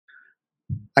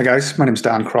Hi guys, my name is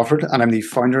Dan Crawford and I'm the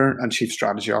founder and chief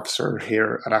strategy officer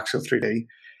here at Axial3D.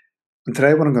 And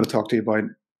today what I'm going to talk to you about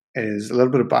is a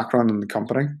little bit of background on the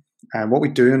company and what we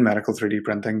do in medical 3D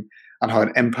printing and how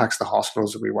it impacts the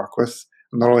hospitals that we work with.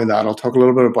 And not only that, I'll talk a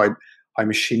little bit about how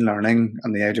machine learning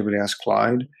and the AWS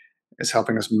Cloud is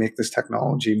helping us make this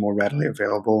technology more readily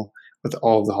available with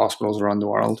all of the hospitals around the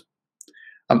world.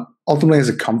 Ultimately, as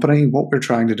a company, what we're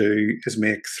trying to do is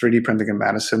make 3D printing in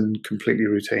medicine completely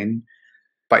routine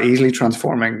by easily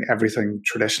transforming everything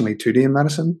traditionally 2D in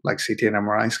medicine, like CT and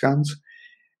MRI scans,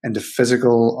 into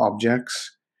physical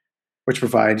objects, which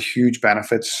provide huge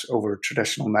benefits over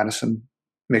traditional medicine,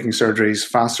 making surgeries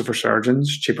faster for surgeons,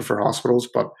 cheaper for hospitals,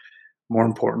 but more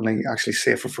importantly, actually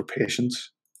safer for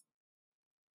patients.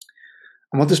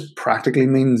 And what this practically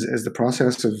means is the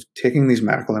process of taking these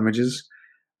medical images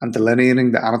and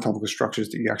delineating the anatomical structures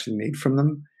that you actually need from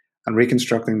them and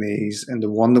reconstructing these into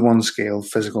one-to-one scale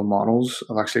physical models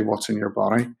of actually what's in your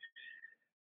body.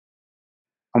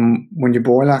 When you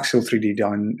boil Axial3D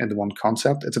down into one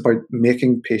concept, it's about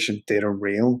making patient data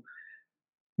real.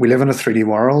 We live in a 3D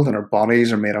world and our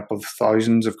bodies are made up of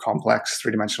thousands of complex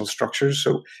three-dimensional structures.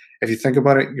 So if you think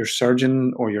about it, your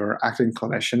surgeon or your acting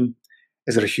clinician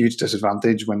is at a huge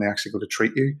disadvantage when they actually go to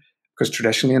treat you. Because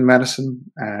traditionally in medicine,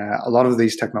 a lot of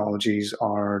these technologies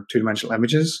are two-dimensional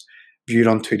images viewed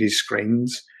on 2D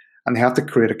screens, and they have to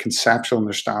create a conceptual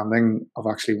understanding of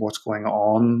actually what's going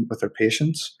on with their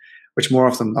patients, which more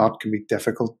often than not can be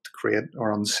difficult to create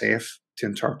or unsafe to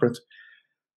interpret.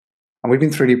 And we've been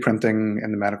 3D printing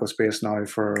in the medical space now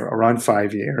for around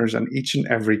 5 years, and each and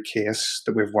every case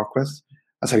that we've worked with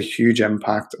has had a huge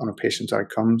impact on a patient's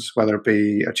outcomes, whether it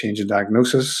be a change in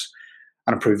diagnosis,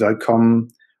 an improved outcome,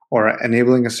 or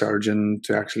enabling a surgeon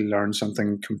to actually learn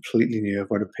something completely new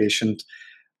about a patient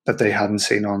that they hadn't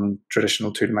seen on traditional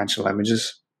two-dimensional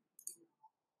images.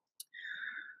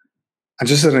 And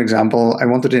just as an example, I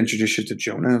wanted to introduce you to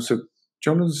Jonah. So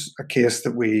Jonah's a case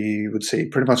that we would see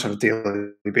pretty much on a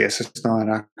daily basis now in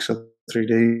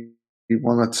Axial3D,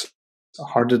 one that's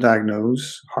hard to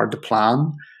diagnose, hard to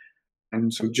plan.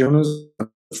 And so Jonah's a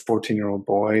 14-year-old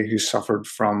boy who suffered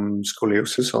from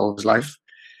scoliosis all his life.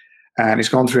 And he's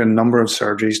gone through a number of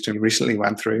surgeries. He recently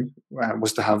went through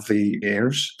was to have the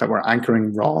ears that were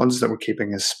anchoring rods that were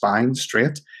keeping his spine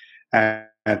straight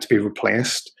to be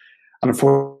replaced. And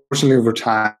unfortunately, over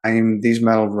time, these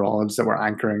metal rods that were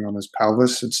anchoring on his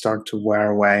pelvis had started to wear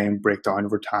away and break down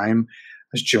over time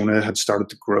as Jonah had started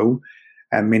to grow,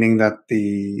 meaning that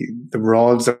the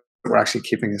rods that were actually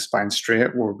keeping his spine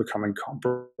straight were becoming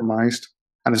compromised.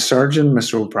 And the surgeon,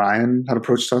 Mr. O'Brien, had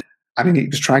approached us, and he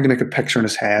was trying to make a picture in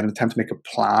his head and attempt to make a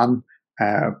plan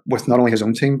with not only his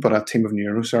own team, but a team of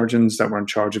neurosurgeons that were in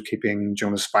charge of keeping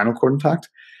Jonah's spinal cord intact.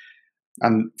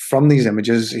 And from these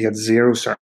images, he had zero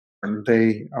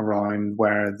certainty around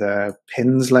where the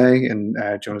pins lay in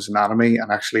Jonah's anatomy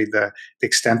and actually the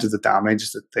extent of the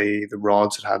damage that the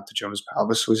rods had to Jonah's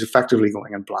pelvis. So he was effectively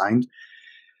going in blind.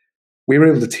 We were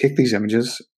able to take these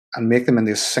images and make them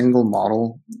into a single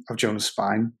model of Jonah's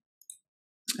spine.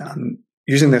 And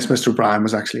using this, Mr. O'Brien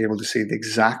was actually able to see the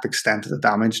exact extent of the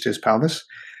damage to his pelvis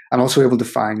and also able to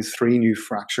find 3 new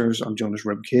fractures on Jonah's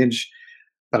rib cage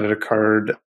that had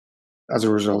occurred as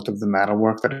a result of the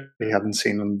metalwork that he hadn't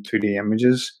seen on 2D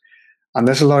images. And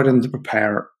this allowed him to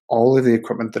prepare all of the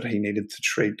equipment that he needed to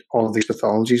treat all of these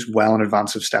pathologies well in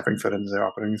advance of stepping foot into the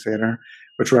operating theatre,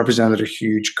 which represented a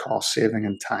huge cost saving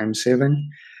and time saving.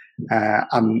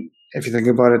 And if you think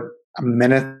about it, a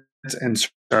minute in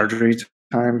surgery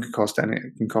time can cost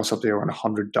up to around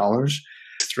 $100.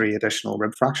 3 additional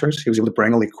rib fractures. He was able to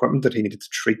bring all the equipment that he needed to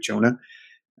treat Jonah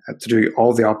to do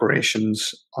all the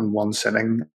operations on one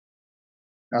sitting,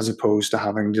 as opposed to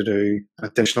having to do an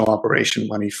additional operation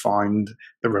when he found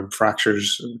the rib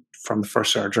fractures from the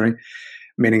first surgery,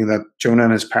 meaning that Jonah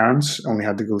and his parents only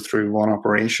had to go through one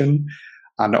operation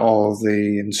and all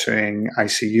the ensuing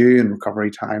ICU and recovery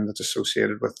time that's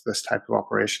associated with this type of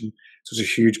operation. So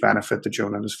it's a huge benefit to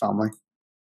Jonah and his family.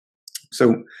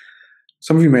 So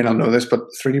some of you may not know this, but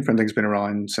 3D printing has been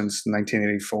around since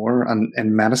 1984, and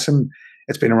in medicine,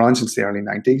 it's been around since the early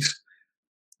 90s.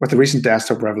 With the recent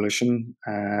desktop revolution,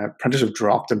 printers have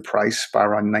dropped in price by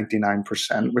around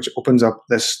 99%, which opens up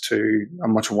this to a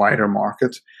much wider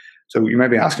market. So you may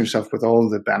be asking yourself, with all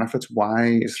the benefits,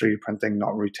 why is 3D printing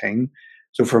not routine?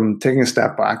 So from taking a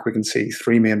step back, we can see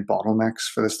 3 main bottlenecks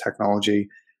for this technology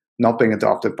not being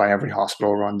adopted by every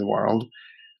hospital around the world.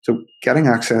 So getting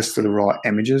access to the raw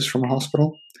images from a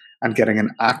hospital and getting an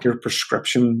accurate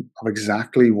prescription of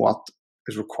exactly what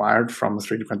is required from a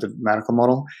 3D printed medical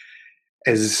model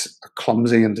is a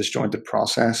clumsy and disjointed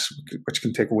process, which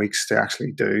can take weeks to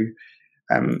actually do.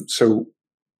 So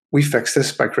we fixed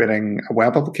this by creating a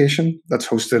web application that's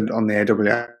hosted on the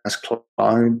AWS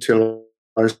Cloud to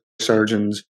allow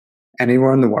surgeons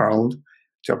anywhere in the world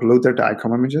to upload their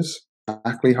DICOM images,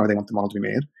 exactly how they want the model to be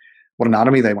made, what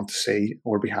anatomy they want to see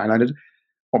or be highlighted,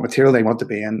 what material they want to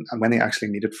be in, and when they actually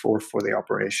need it for the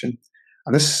operation.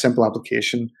 And this simple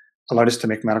application allowed us to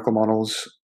make medical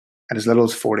models in as little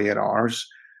as 48 hours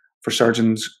for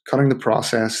surgeons, cutting the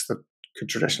process that could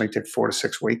traditionally take 4 to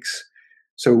 6 weeks.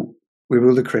 So we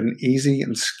were able to create an easy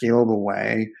and scalable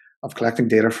way of collecting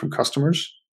data from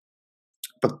customers,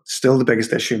 but still the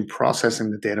biggest issue in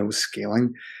processing the data was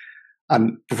scaling.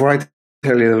 And before I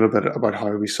tell you a little bit about how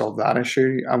we solved that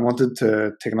issue, I wanted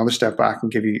to take another step back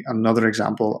and give you another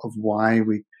example of why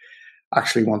we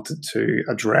actually wanted to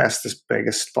address this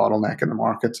biggest bottleneck in the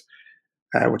market,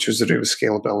 which was to do with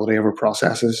scalability of our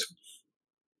processes.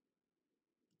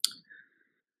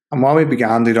 And why we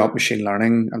began to adopt machine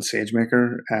learning and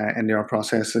SageMaker into our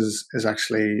processes is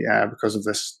actually because of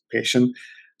this patient.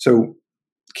 So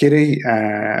Katie,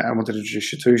 I wanted to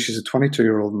introduce you to. She's a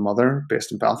 22-year-old mother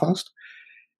based in Belfast.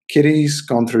 Katie's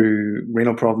gone through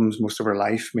renal problems most of her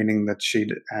life, meaning that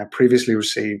she'd previously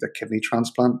received a kidney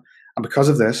transplant. And because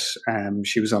of this,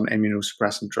 she was on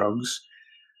immunosuppressant drugs.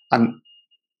 And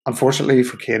unfortunately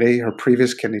for Katie, her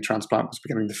previous kidney transplant was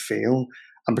beginning to fail.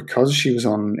 And because she was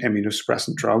on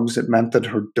immunosuppressant drugs, it meant that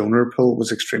her donor pool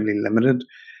was extremely limited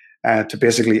to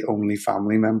basically only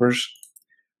family members.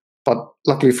 But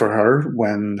luckily for her,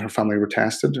 when her family were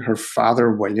tested, her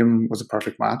father, William, was a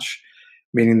perfect match,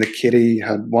 meaning that Katie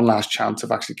had one last chance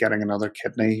of actually getting another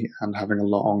kidney and having a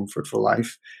long, fruitful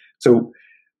life. So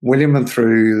William went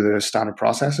through the standard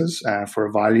processes for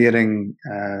evaluating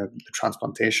the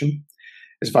transplantation.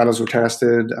 His vitals were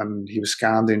tested and he was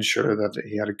scanned to ensure that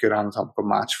he had a good anatomical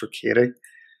match for Katie.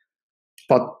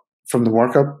 But from the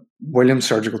workup, William's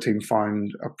surgical team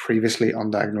found a previously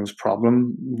undiagnosed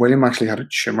problem. William actually had a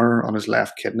tumor on his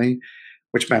left kidney,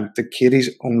 which meant that Katie's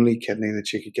only kidney that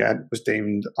she could get was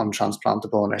deemed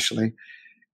untransplantable initially,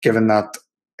 given that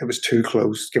it was too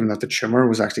close, given that the tumor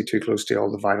was actually too close to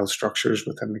all the vital structures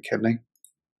within the kidney.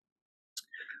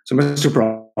 So Mr.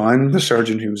 Brown, the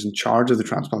surgeon who was in charge of the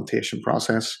transplantation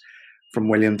process from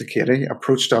William to Katie,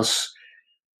 approached us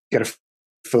to get a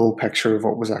full picture of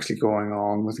what was actually going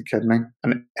on with the kidney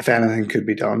and if anything could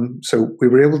be done. So we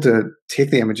were able to take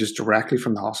the images directly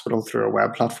from the hospital through our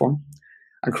web platform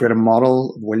and create a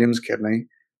model of William's kidney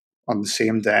on the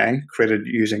same day, created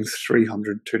using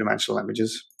 300 two-dimensional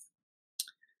images.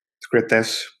 To create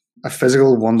this, a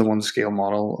physical one-to-one scale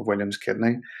model of William's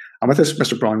kidney. And with this,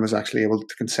 Mr. Brown was actually able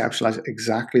to conceptualize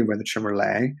exactly where the tumor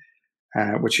lay,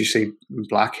 which you see in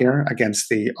black here, against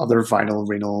the other vital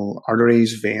renal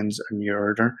arteries, veins, and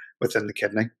ureter within the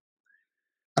kidney.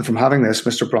 And from having this,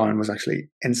 Mr. Brown was actually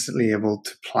instantly able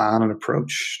to plan an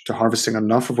approach to harvesting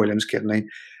enough of William's kidney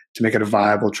to make it a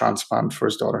viable transplant for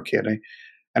his daughter Katie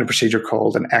in a procedure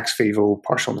called an ex vivo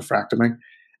partial nephrectomy,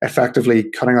 effectively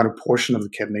cutting out a portion of the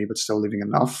kidney but still leaving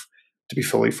enough to be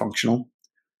fully functional.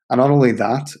 And not only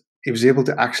that, he was able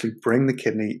to actually bring the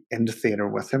kidney into theatre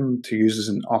with him to use as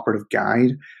an operative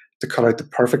guide to cut out the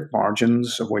perfect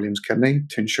margins of William's kidney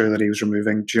to ensure that he was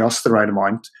removing just the right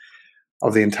amount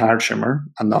of the entire tumour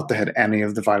and not to hit any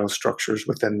of the vital structures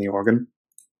within the organ.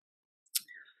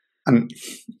 And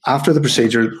after the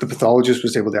procedure, the pathologist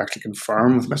was able to actually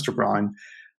confirm with Mr. Brown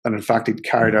that in fact he'd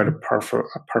carried out a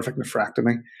perfect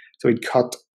nephrectomy. So he'd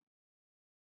cut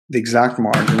the exact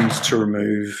margins to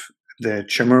remove the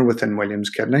tumour within William's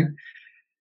kidney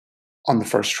on the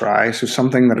first try. So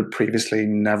something that had previously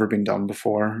never been done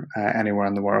before anywhere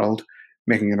in the world,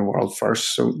 making it a world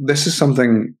first. So this is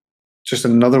something, just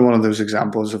another one of those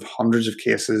examples of hundreds of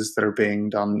cases that are being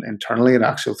done internally at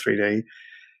Axial3D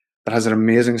that has an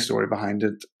amazing story behind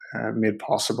it, made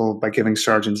possible by giving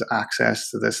surgeons access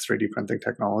to this 3D printing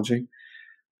technology.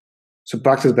 So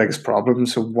back to the biggest problem.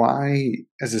 So why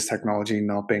is this technology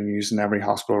not being used in every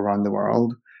hospital around the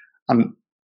world? And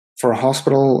for a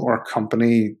hospital or a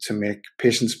company to make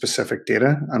patient-specific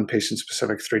data and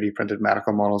patient-specific 3D printed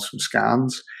medical models from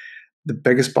scans, the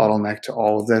biggest bottleneck to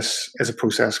all of this is a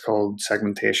process called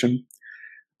segmentation.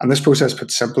 And this process,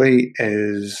 put simply,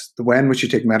 is the way in which you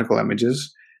take medical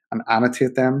images and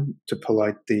annotate them to pull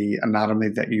out the anatomy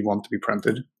that you want to be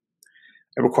printed.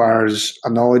 It requires a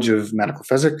knowledge of medical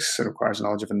physics, it requires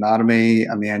knowledge of anatomy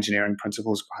and the engineering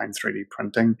principles behind 3D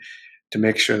printing to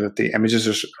make sure that the images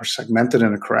are segmented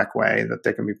in a correct way that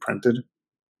they can be printed.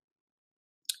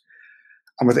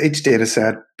 And with each data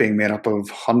set being made up of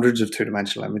hundreds of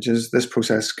two-dimensional images, this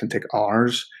process can take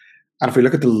hours. And if we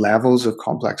look at the levels of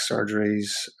complex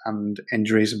surgeries and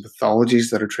injuries and pathologies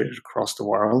that are treated across the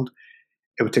world,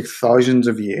 It would take thousands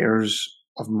of years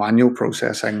of manual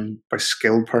processing by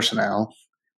skilled personnel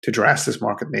to address this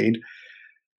market need.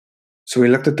 So we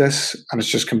looked at this, and it's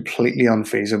just completely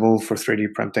unfeasible for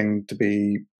 3D printing to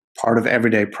be part of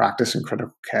everyday practice in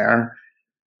critical care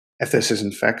if this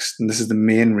isn't fixed. And this is the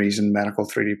main reason medical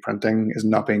 3D printing is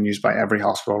not being used by every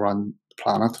hospital around the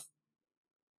planet.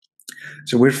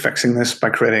 So we're fixing this by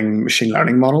creating machine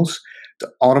learning models to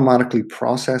automatically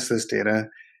process this data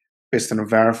based on a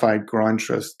verified ground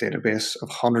truth database of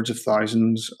hundreds of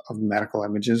thousands of medical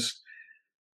images.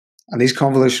 And these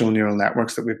convolutional neural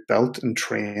networks that we've built and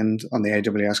trained on the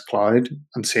AWS Cloud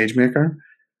and SageMaker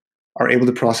are able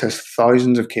to process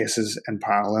thousands of cases in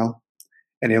parallel,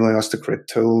 enabling us to create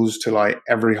tools to allow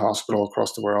every hospital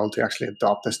across the world to actually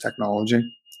adopt this technology.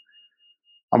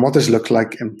 And what this looks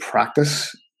like in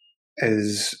practice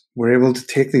is we're able to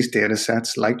take these data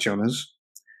sets like Jonah's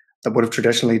that would have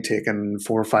traditionally taken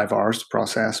 4 or 5 hours to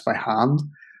process by hand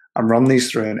and run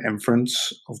these through an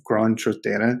inference of ground truth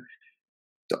data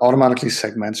to automatically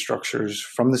segment structures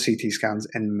from the CT scans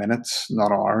in minutes,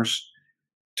 not hours,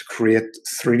 to create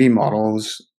 3D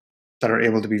models that are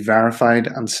able to be verified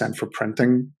and sent for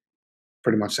printing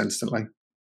pretty much instantly.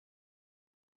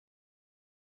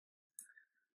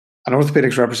 And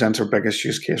orthopedics represents our biggest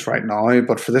use case right now,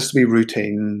 but for this to be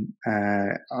routine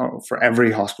for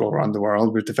every hospital around the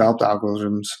world, we've developed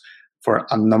algorithms for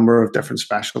a number of different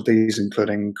specialties,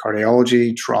 including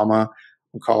cardiology, trauma,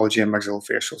 oncology, and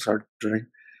maxillofacial surgery.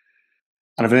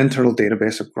 And have an internal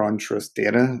database of ground truth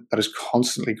data that is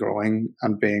constantly growing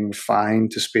and being refined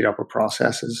to speed up our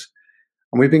processes.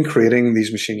 And we've been creating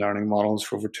these machine learning models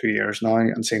for over 2 years now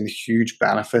and seeing the huge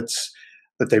benefits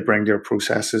that they bring to our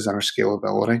processes and our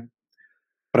scalability.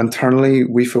 But internally,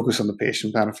 we focus on the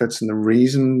patient benefits, and the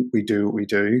reason we do what we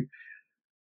do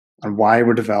and why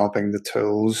we're developing the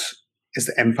tools is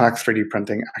the impact 3D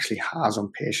printing actually has on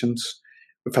patients.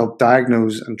 We've helped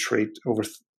diagnose and treat over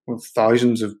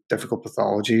thousands of difficult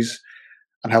pathologies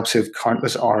and help save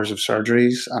countless hours of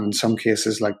surgeries. And in some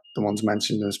cases, like the ones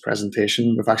mentioned in this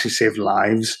presentation, we've actually saved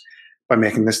lives by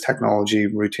making this technology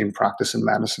routine practice in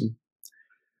medicine.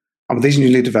 And with these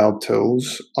newly developed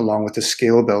tools, along with the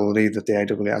scalability that the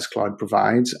AWS Cloud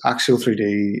provides,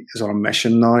 Axial3D is on a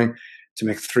mission now to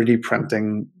make 3D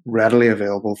printing readily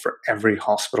available for every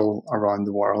hospital around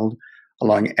the world,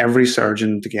 allowing every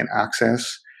surgeon to gain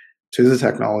access to the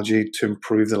technology to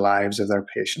improve the lives of their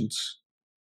patients.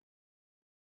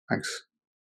 Thanks.